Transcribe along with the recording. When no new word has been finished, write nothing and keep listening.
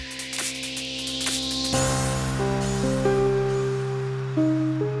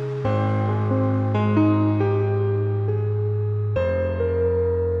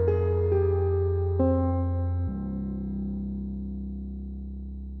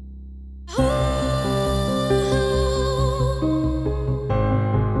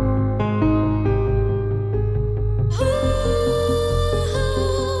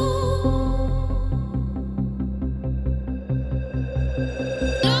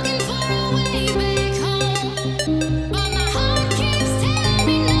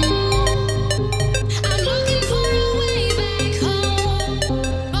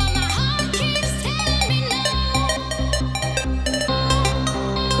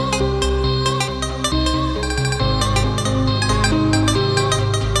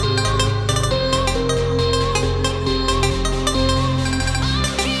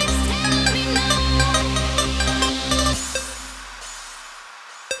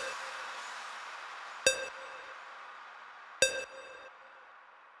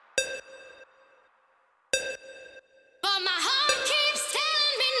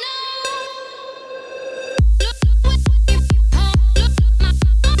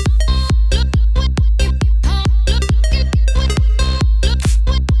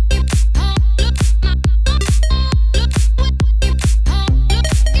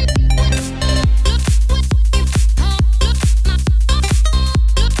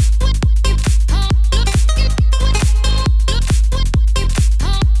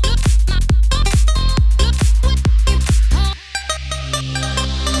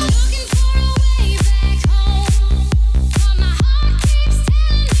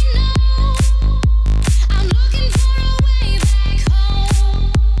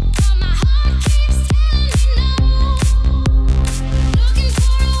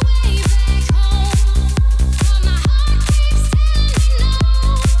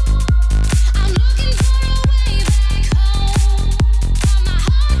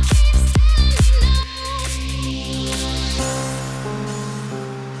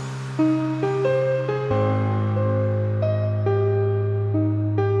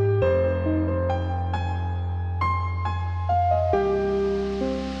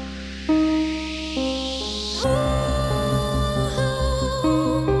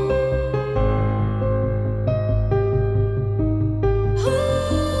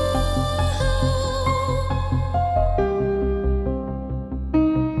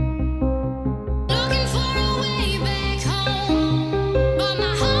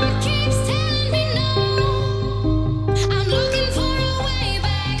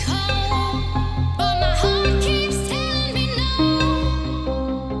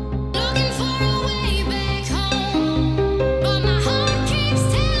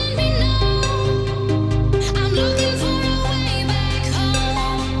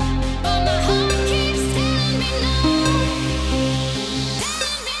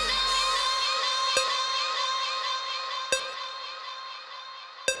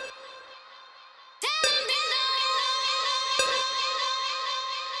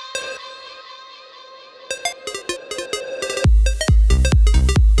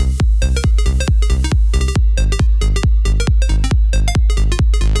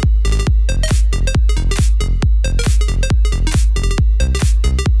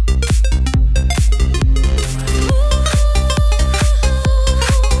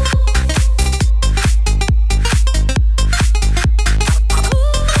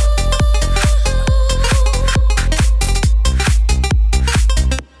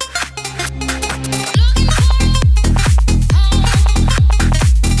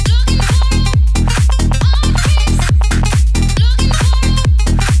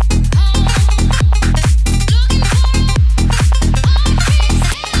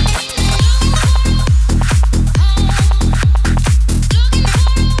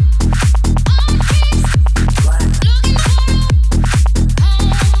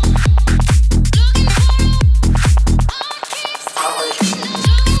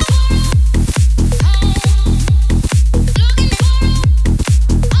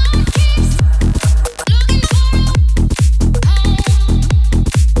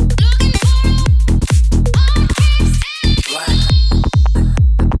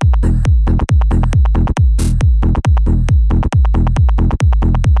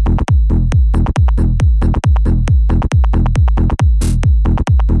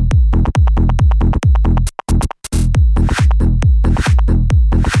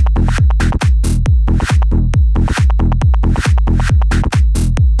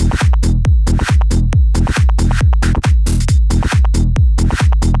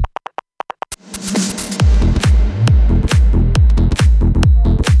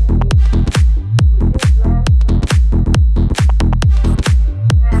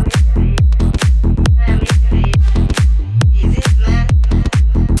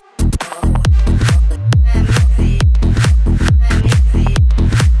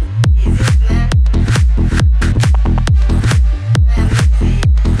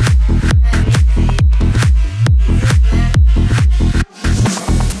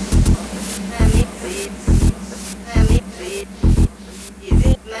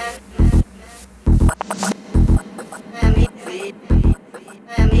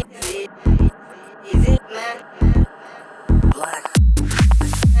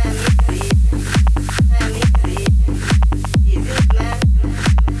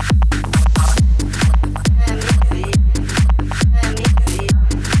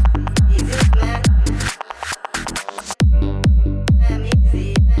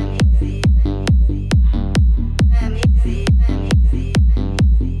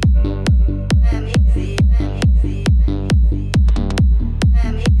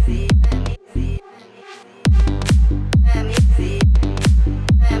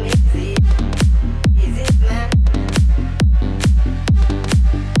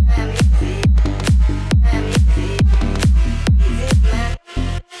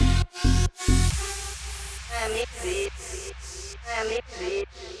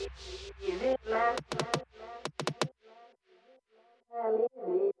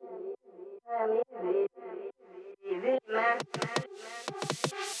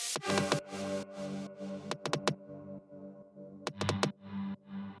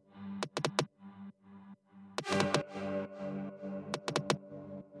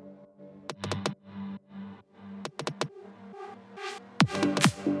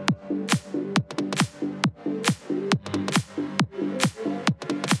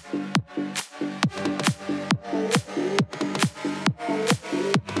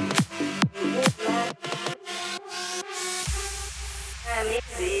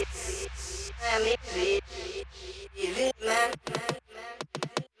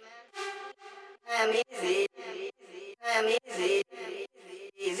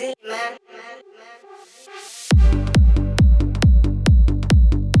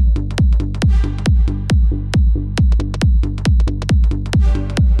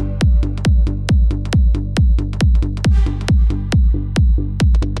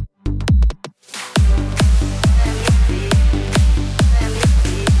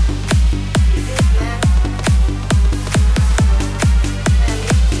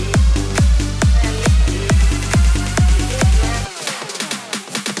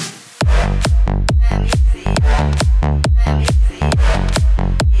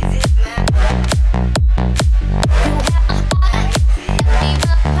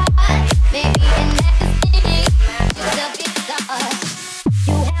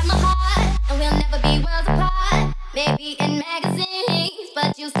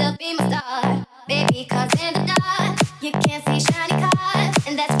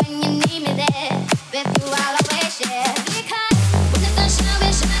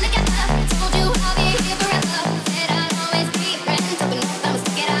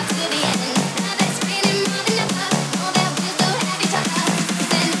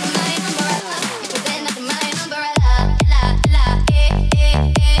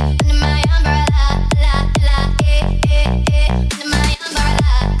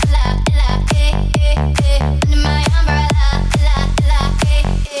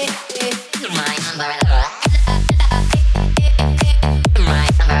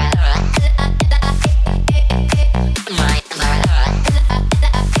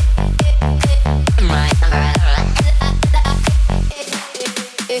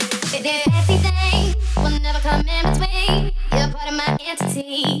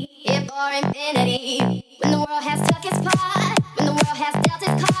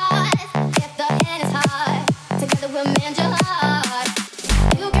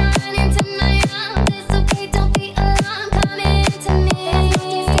Into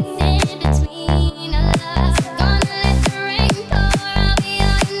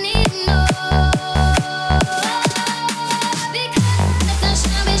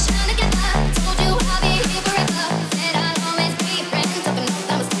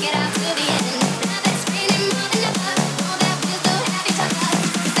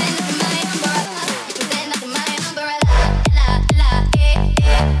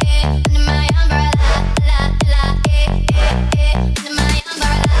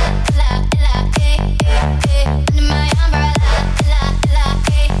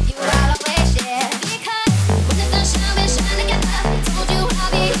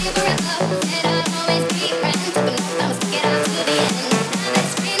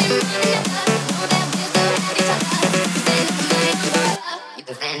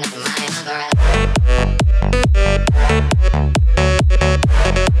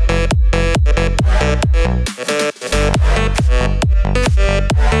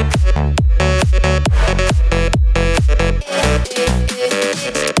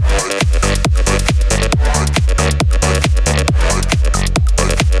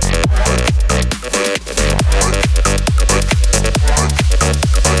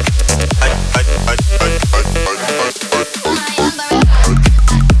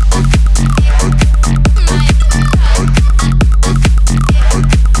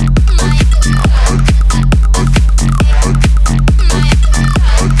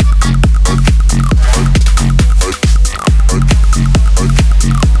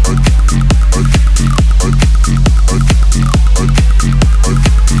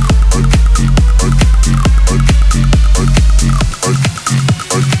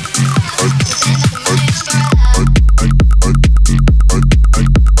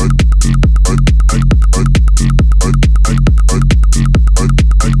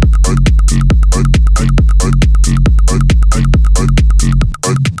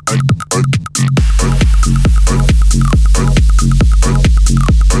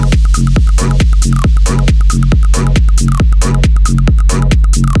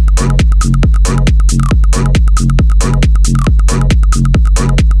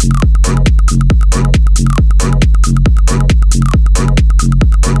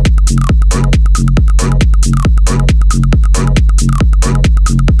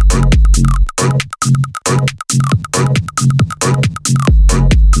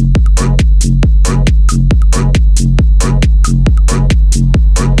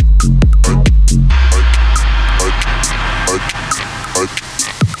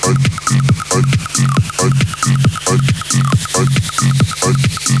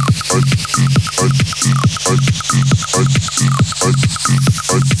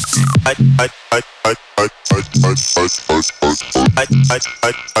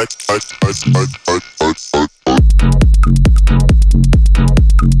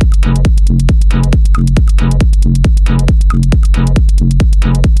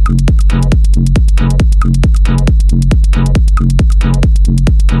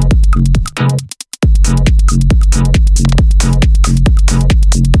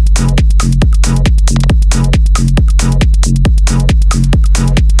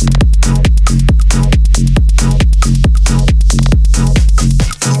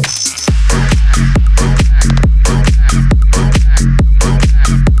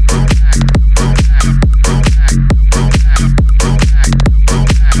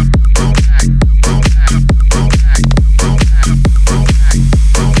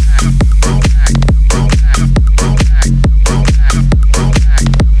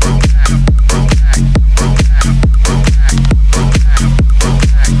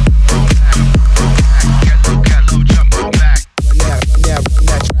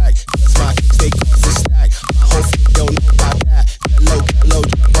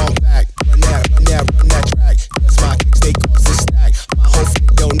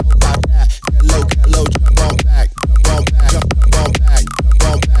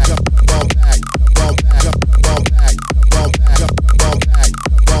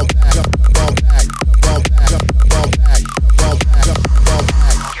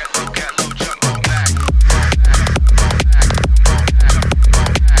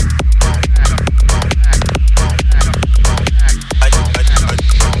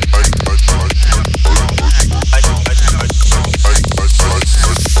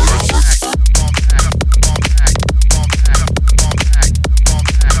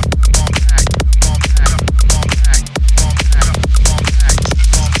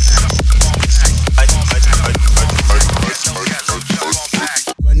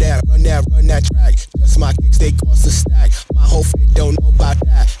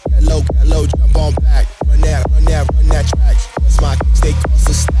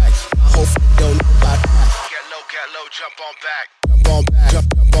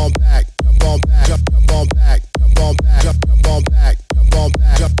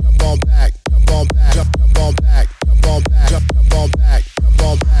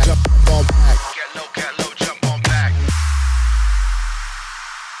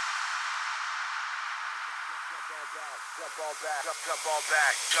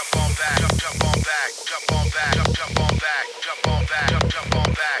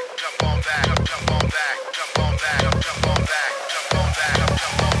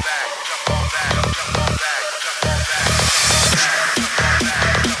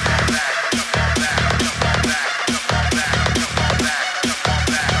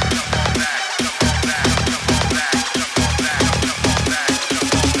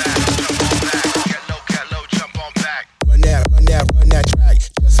Run that track.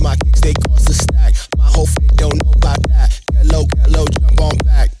 Just my kicks, they cost a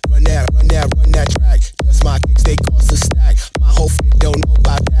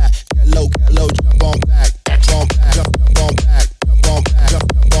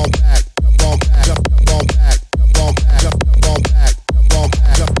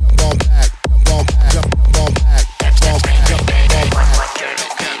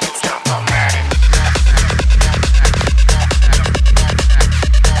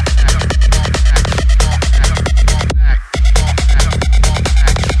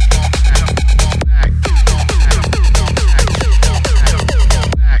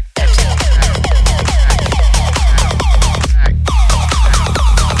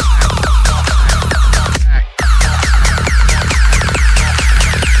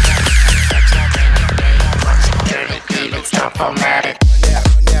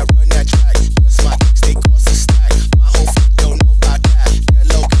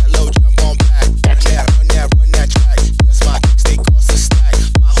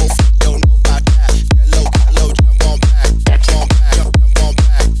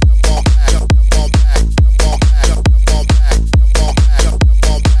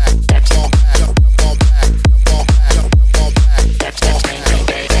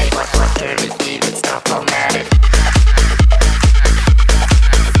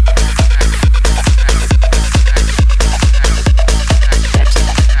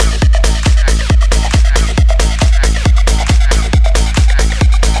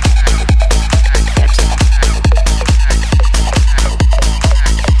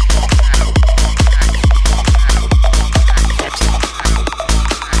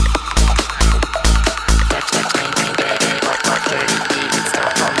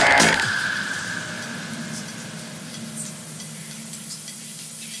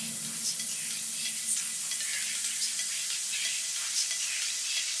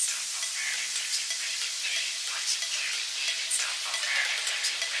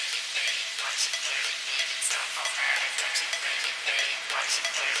Touch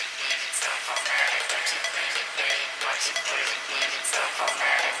it, bring it, pay it, watch it, turn it, leave it, stop,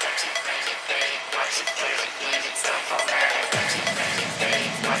 format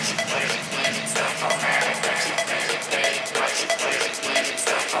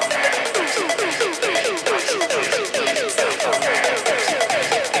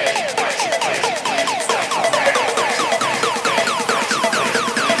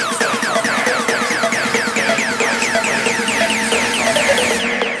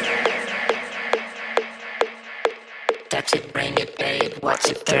Touch, bring it, pay it, watch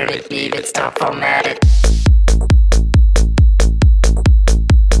it, turn it, leave it, stop, format it.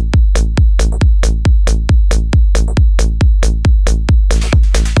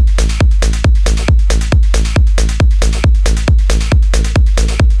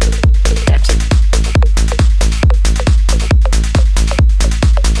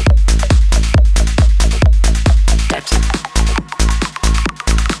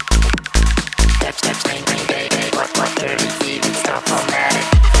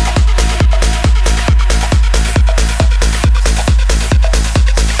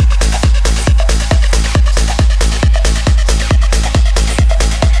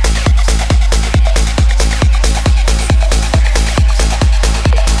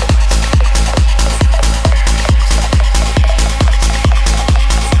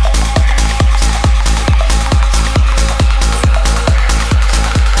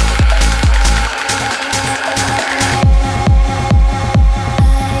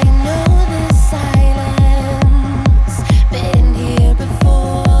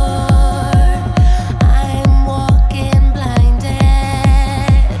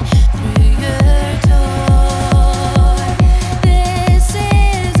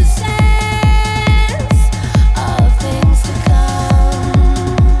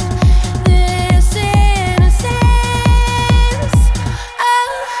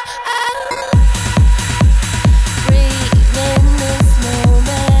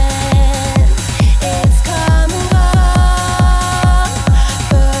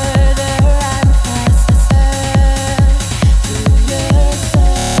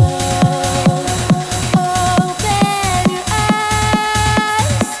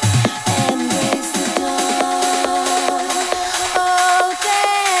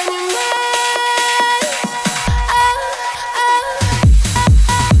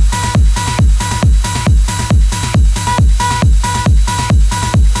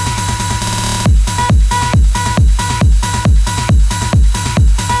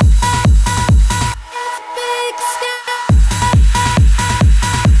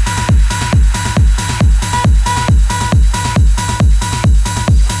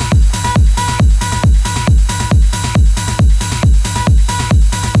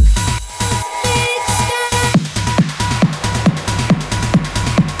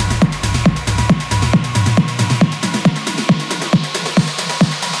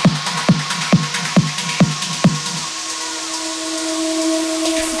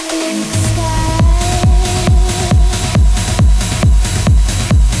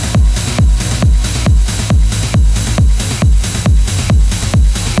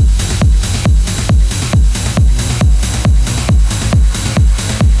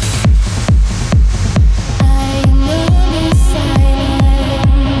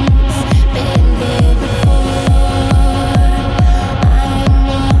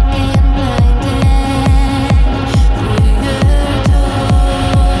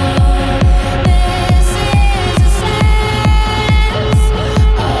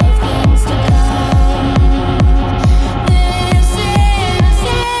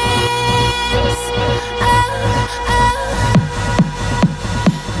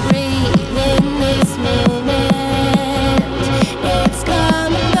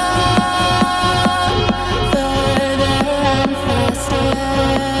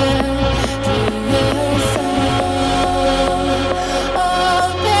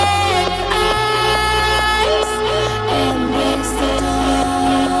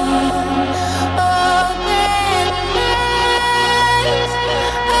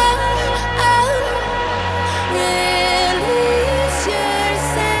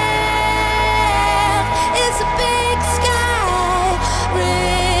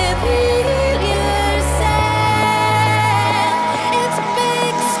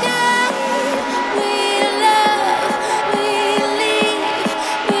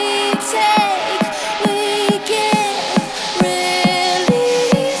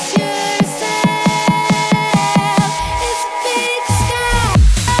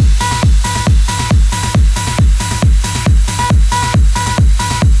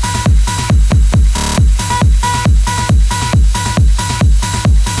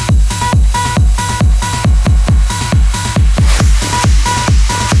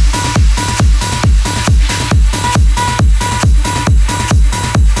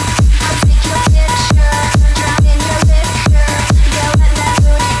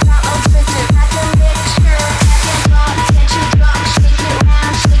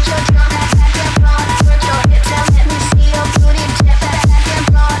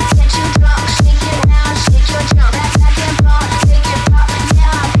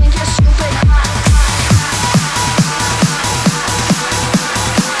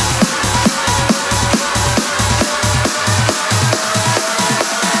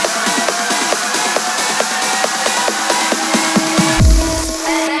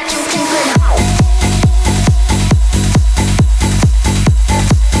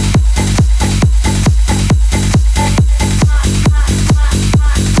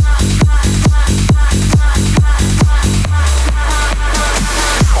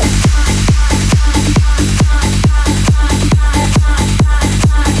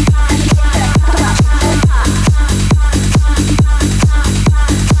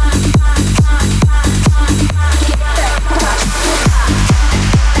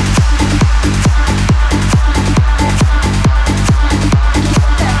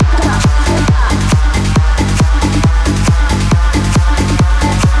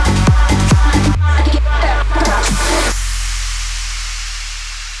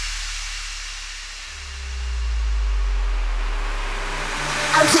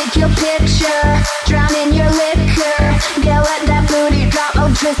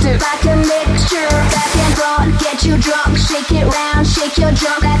 monster like a mixture. Back and front, get you drunk. Shake it round, shake your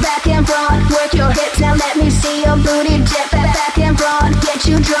junk. Back and front, work your hips. Now let me see your booty dip. Back and front, get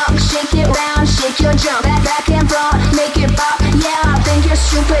you drunk. Shake it round, shake your junk. Back and front, make it pop. Yeah, I think you're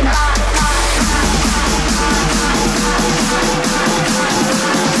stupid hot.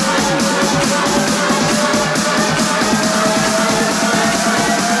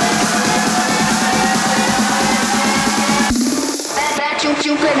 That you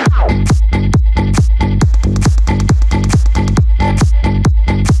stupid hot.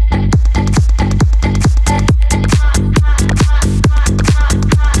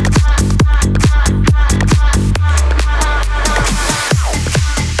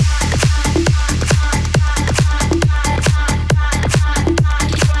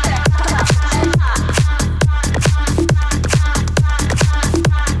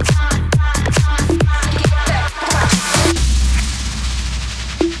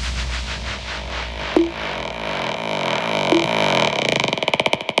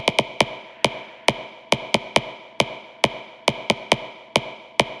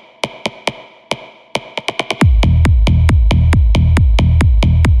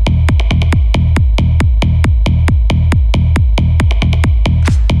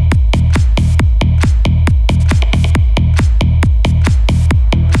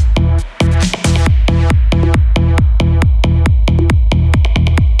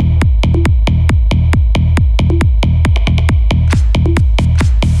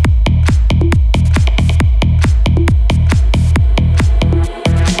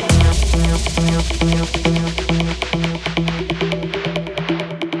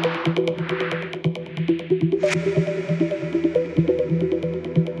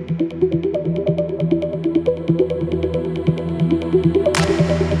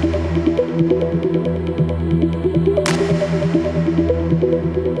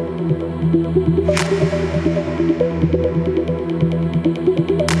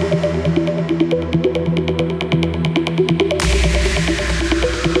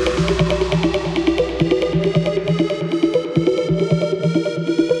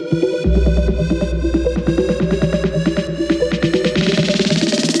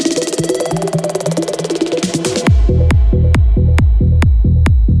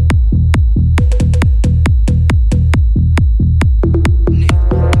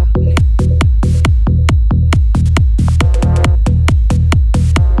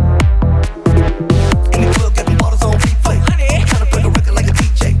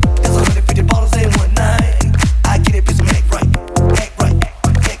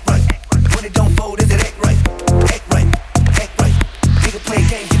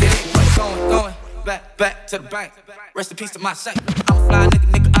 To the bank, rest in peace to my saint. I'm a fly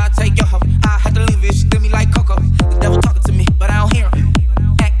nigga, I'll take your hoe. I had to leave it, she did me like Coco. The devil talking to me, but I don't hear him.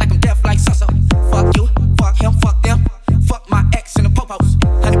 Act like I'm deaf like Susso. Fuck you, fuck him, fuck them. Fuck my ex and the popos.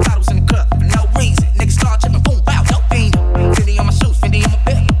 100 bottles in the club for no reason. Niggas start tripping, boom, wow, no fiend. Fendi on my shoes, Fendi on my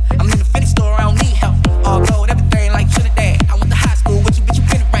belt. I'm in the Fendi store, I don't need help. All gold, everything like Trinidad. I went to high school with you, bitch, you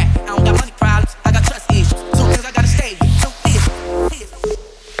been a rat. I don't got money problems, I got trust issues. 2 things I gotta stay with. 2 this.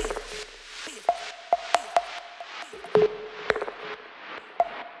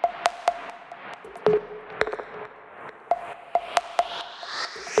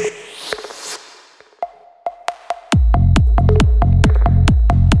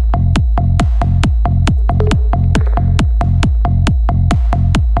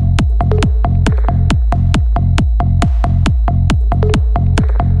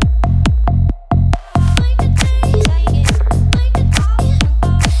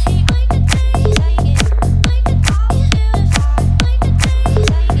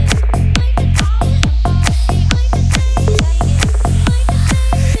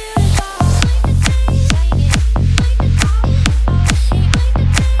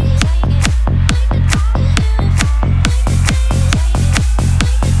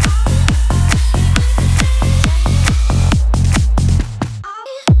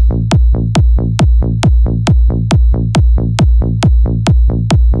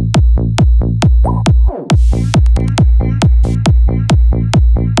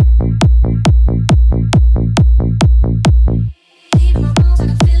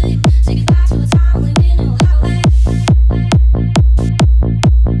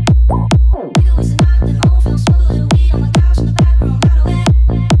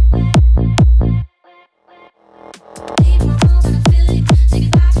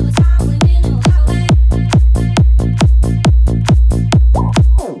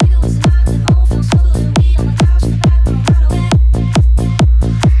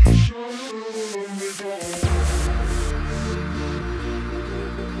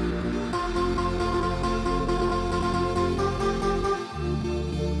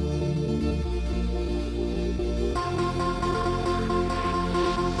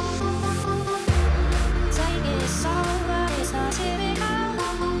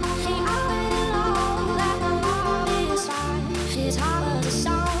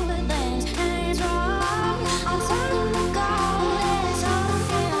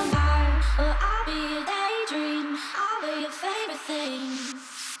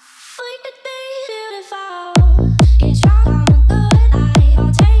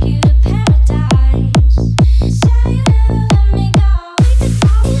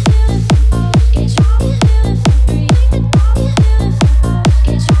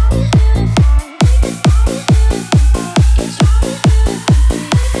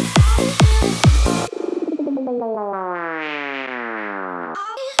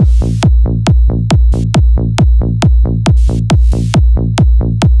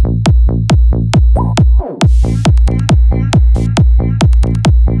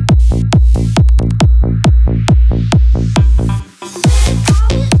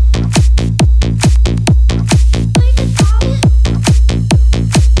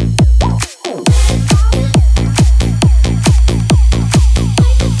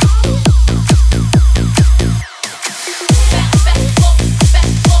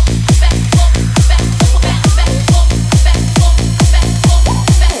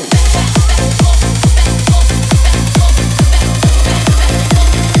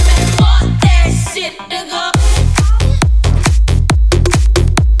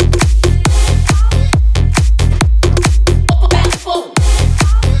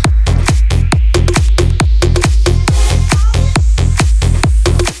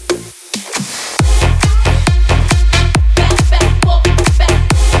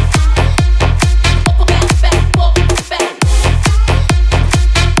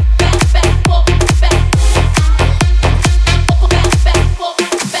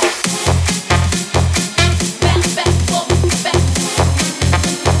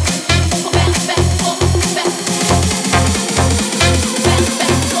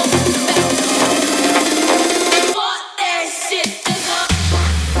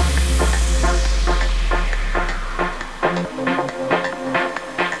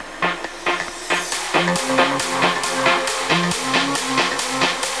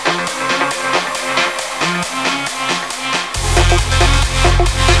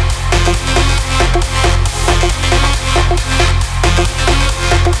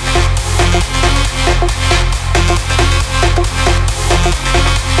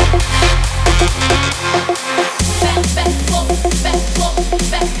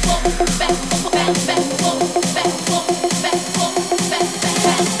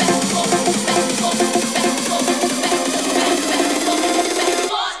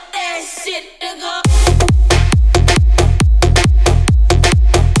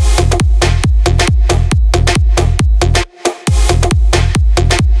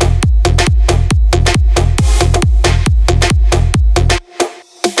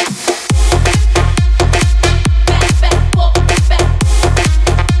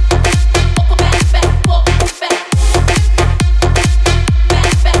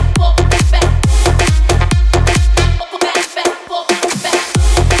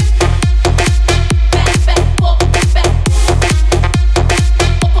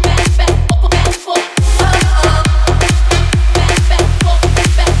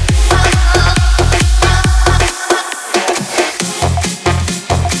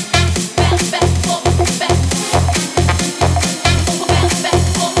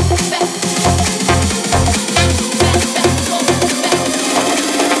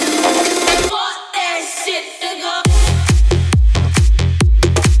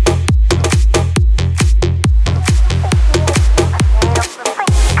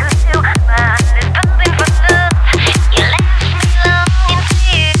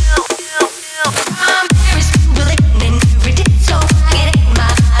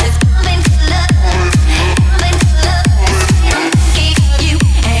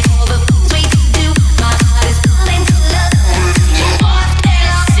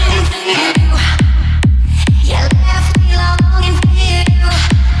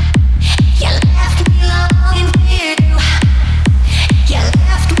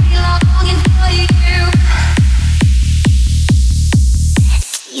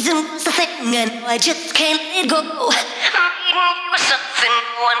 I just can't let it go. I'm needing you with something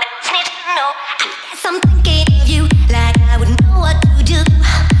no one else needs to know. I guess I'm thinking of you like I wouldn't know what to do.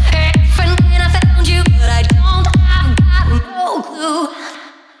 Different when I found you, but I've got no clue.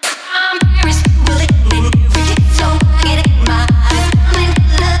 I'm Paris, Berlin, and every day, so I get in my eyes. Coming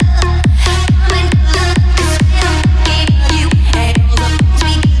for love, 'cause when I'm thinking of you and all the things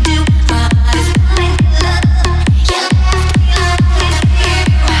we could do, my heart is coming for love. You left me longing for you.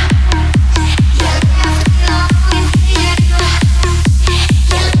 You left me longing for you. You left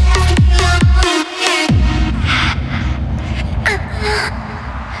me longing for you.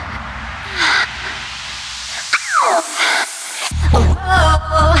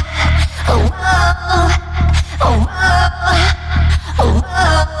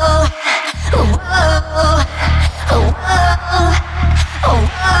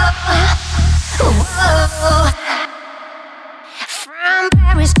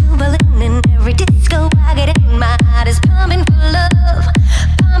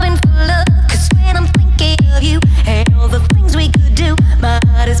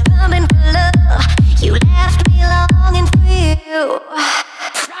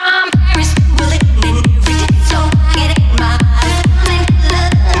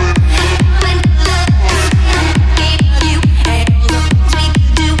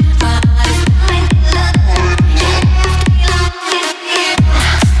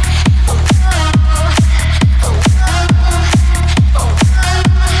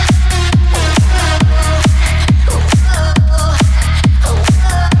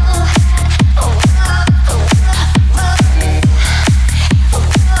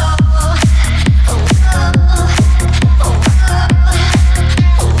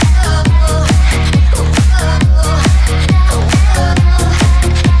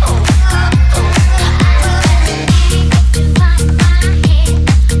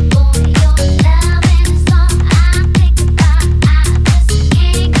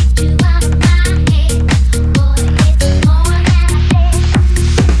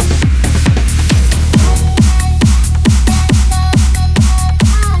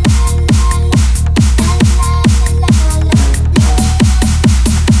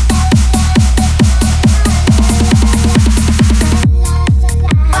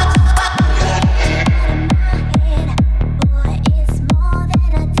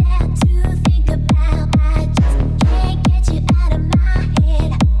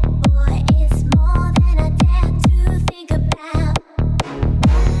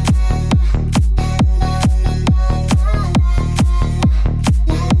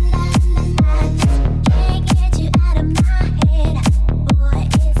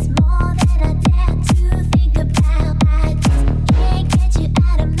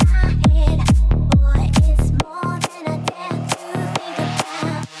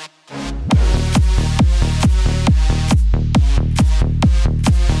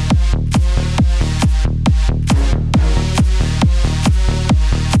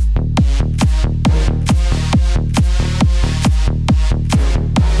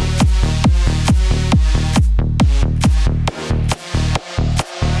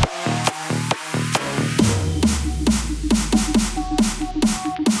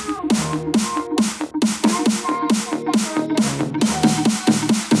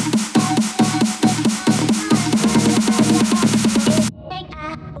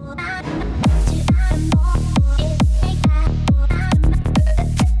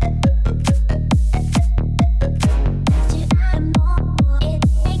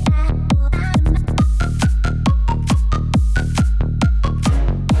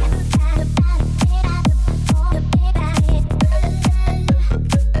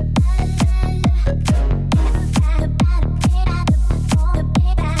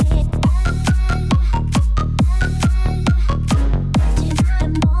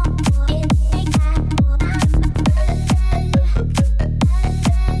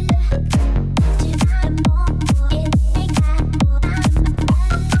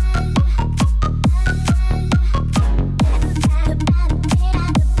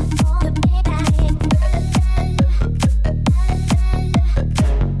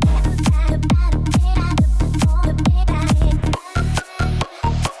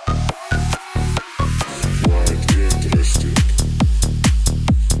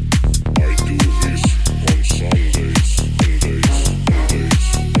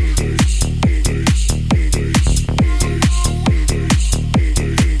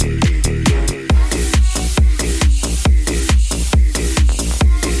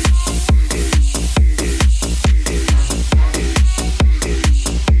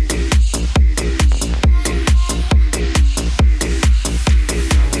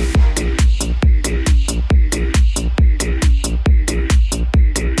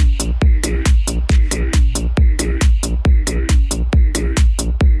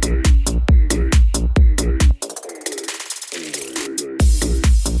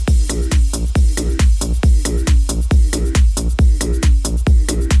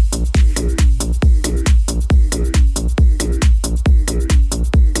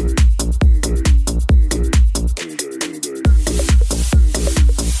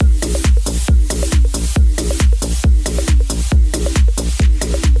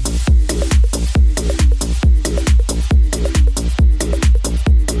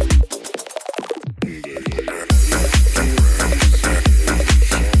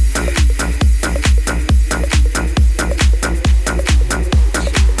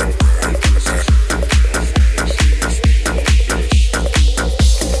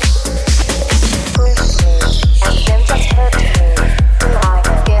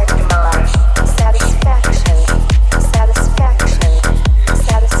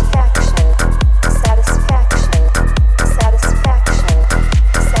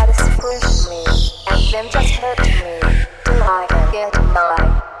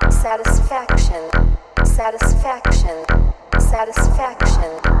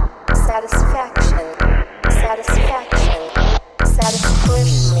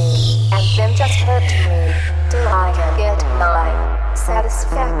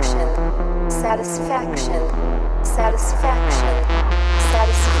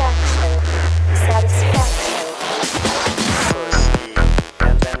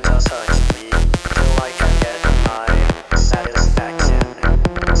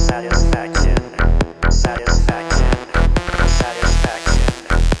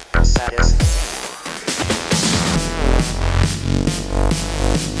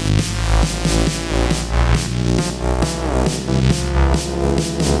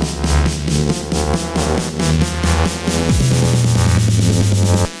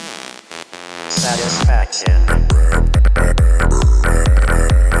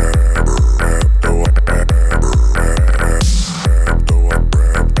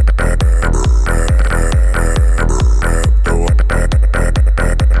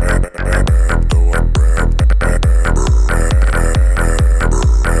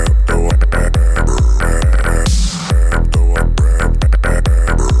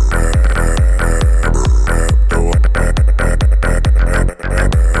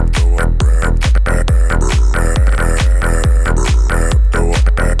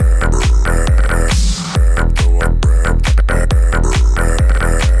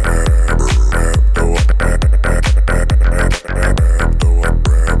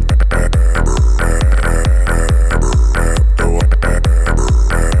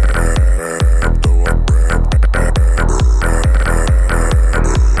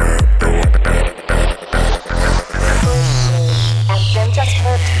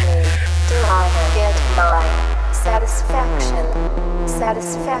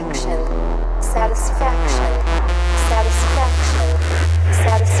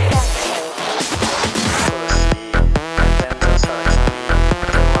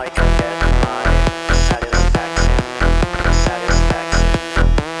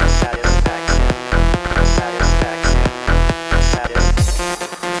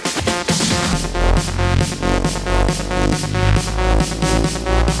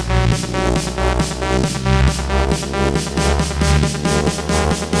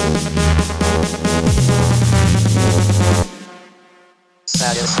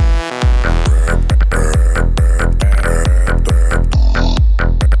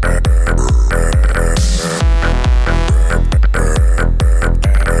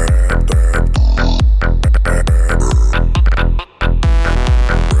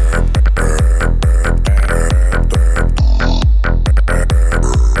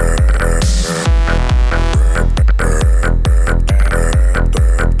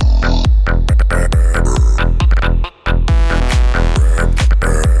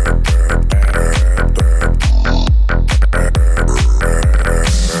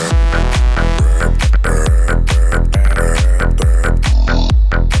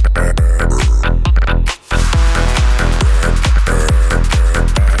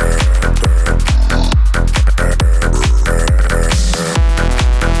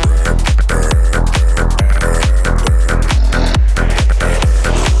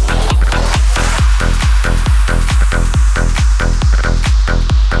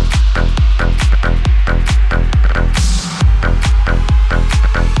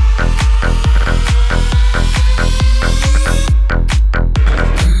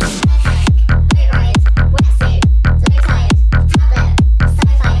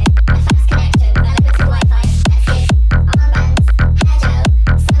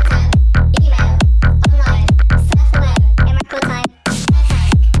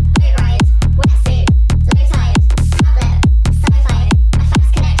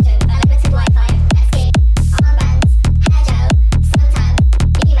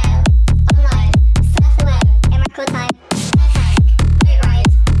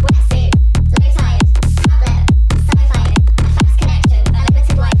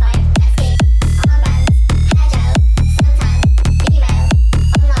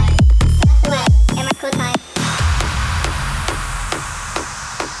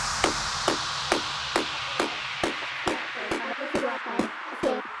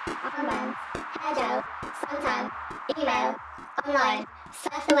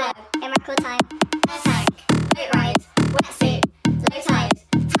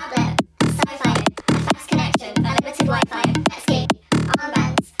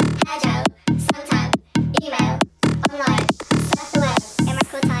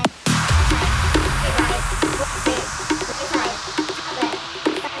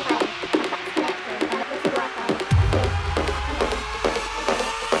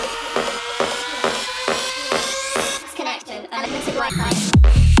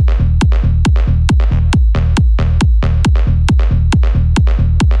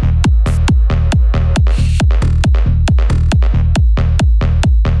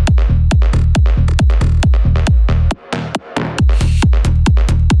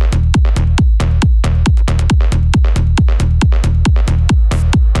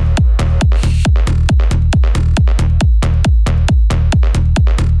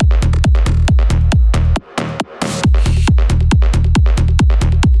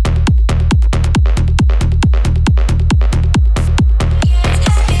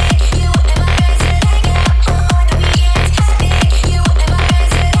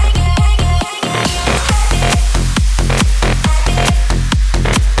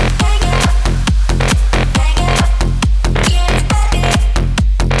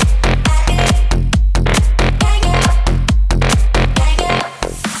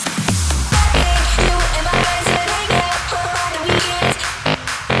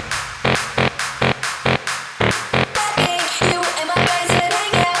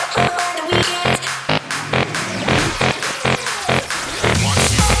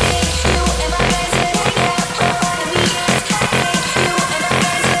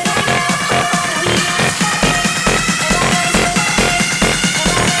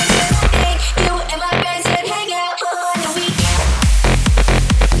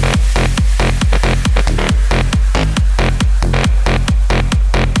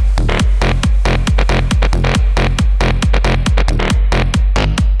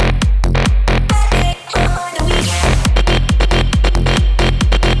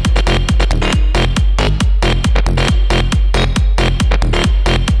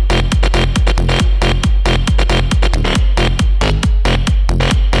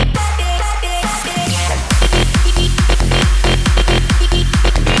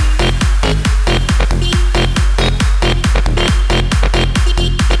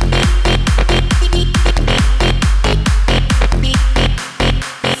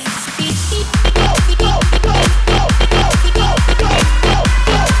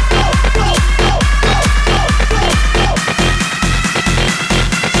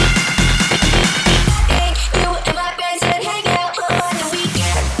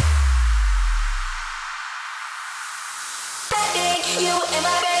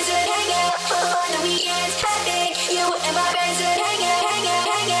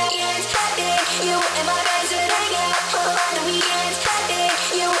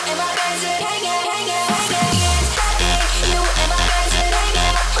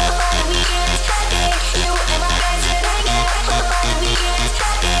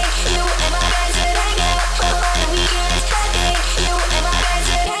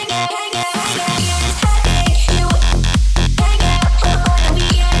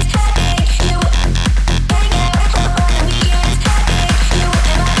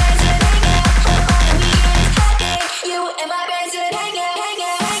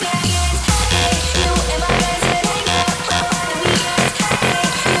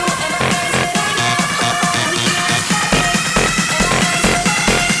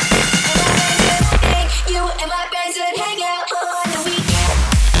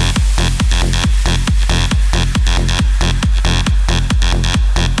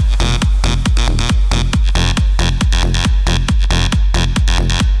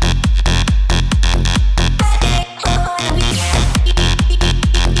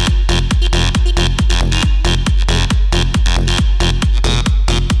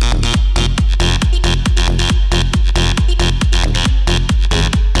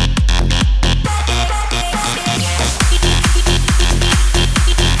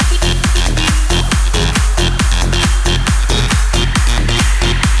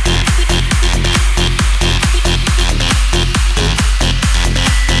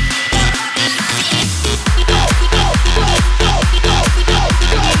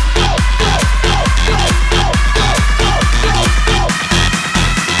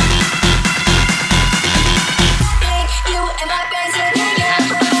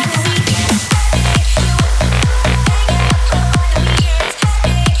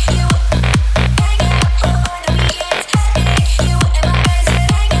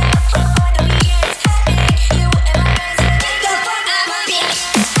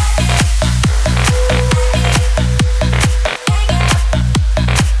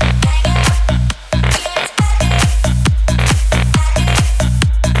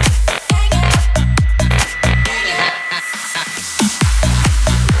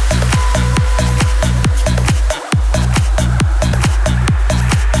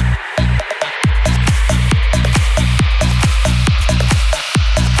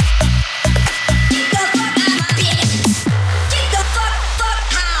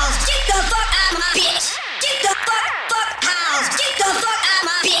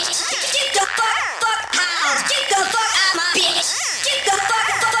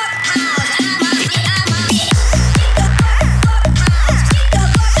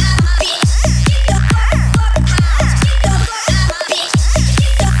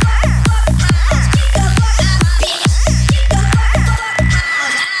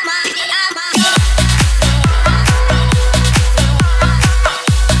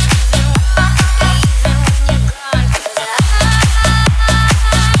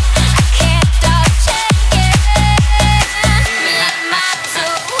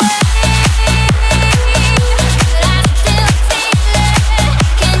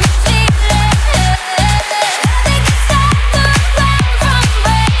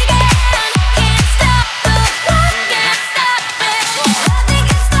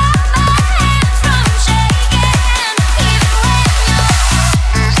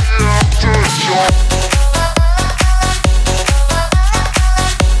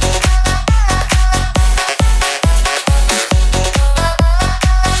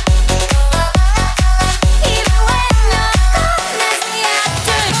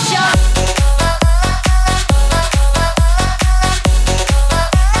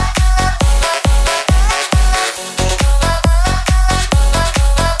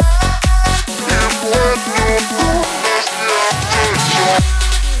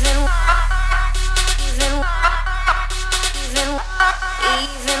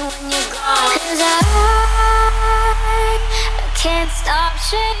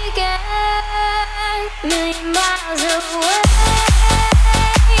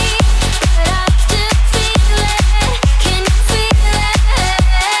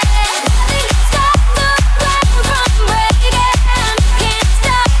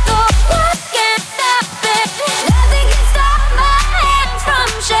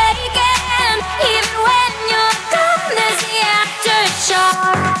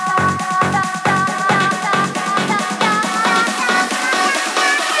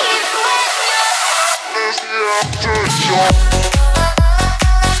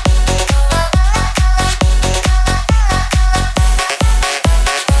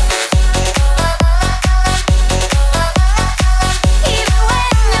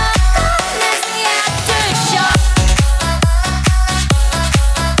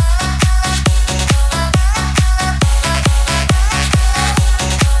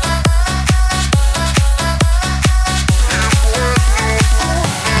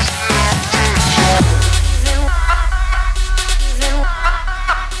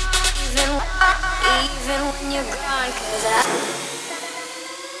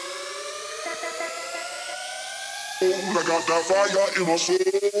 I got that fire in my soul.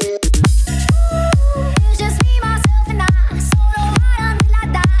 It's just me, myself, and I. Solo ride until I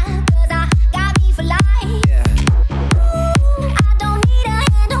die, 'cause I got me for life. Yeah. I don't need a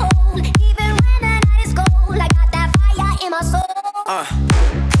hand to hold, even when the night is cold. I got that fire in my soul.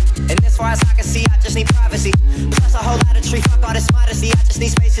 And as far as I can see, I just need privacy. Plus a whole lot of tree, fuck all this modesty. I just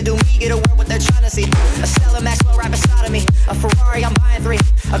need space to do me, get a word what they're trying to see. A Stella Maxwell right beside of me. A Ferrari, I'm buying 3.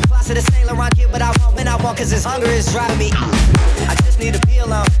 A closet of Saint Laurent, get what I want when I want, 'cause this hunger is driving me. I just need to be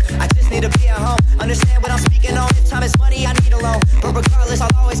alone, I just need to be at home. Understand what I'm speaking on, if time is money, I need a loan. But regardless,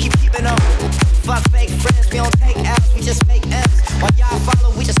 I'll always keep keeping on. Fuck fake friends, we don't take L's, we just make M's. While y'all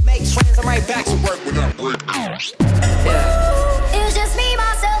follow, we just make trends. I'm right back to work without break. Yeah. It's just me,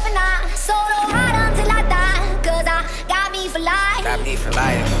 myself, and I. Solo ride until I die, 'cause I got me for life. Got me for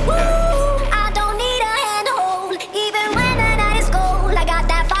life. Woo! Yeah. I don't need a hand to hold, even when the night is cold. I got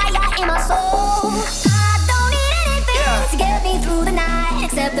that fire in my soul. I don't need anything to get me through the night,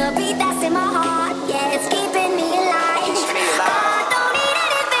 except the beat that's in my heart. Yeah, it's keeping me alive. I don't need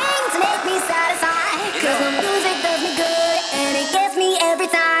anything to make me satisfied, 'cause the music does me good and it gets me every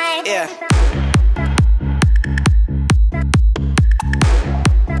time. Yeah.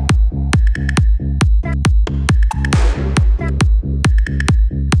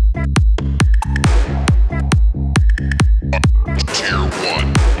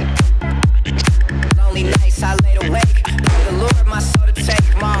 Lonely nights, I laid awake. Pray the Lord my soul to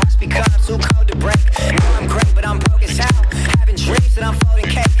take. My heart's become too cold to break. Know I'm great, but I'm broke as hell. Having dreams that I'm folding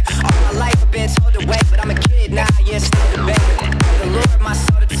cake. All my life I've been told to wait, but I'm a kid now, yeah, still debate. Pray the Lord my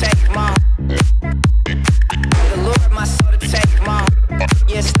soul to take. Pray the Lord my soul to take.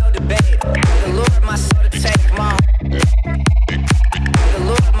 Yeah, still debate. Pray the Lord my soul to take. Pray the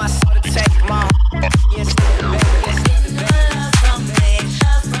Lord my soul to take. Yeah, still debate. Yeah, still debate.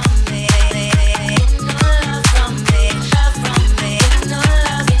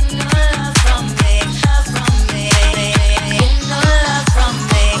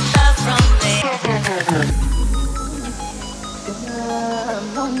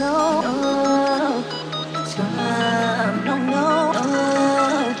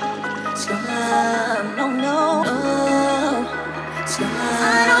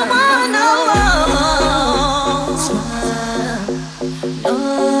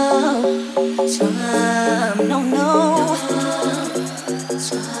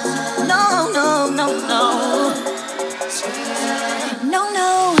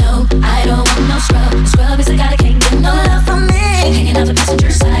 Scrub is a guy that can't get no love from me. Hanging out the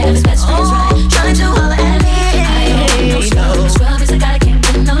passenger side of his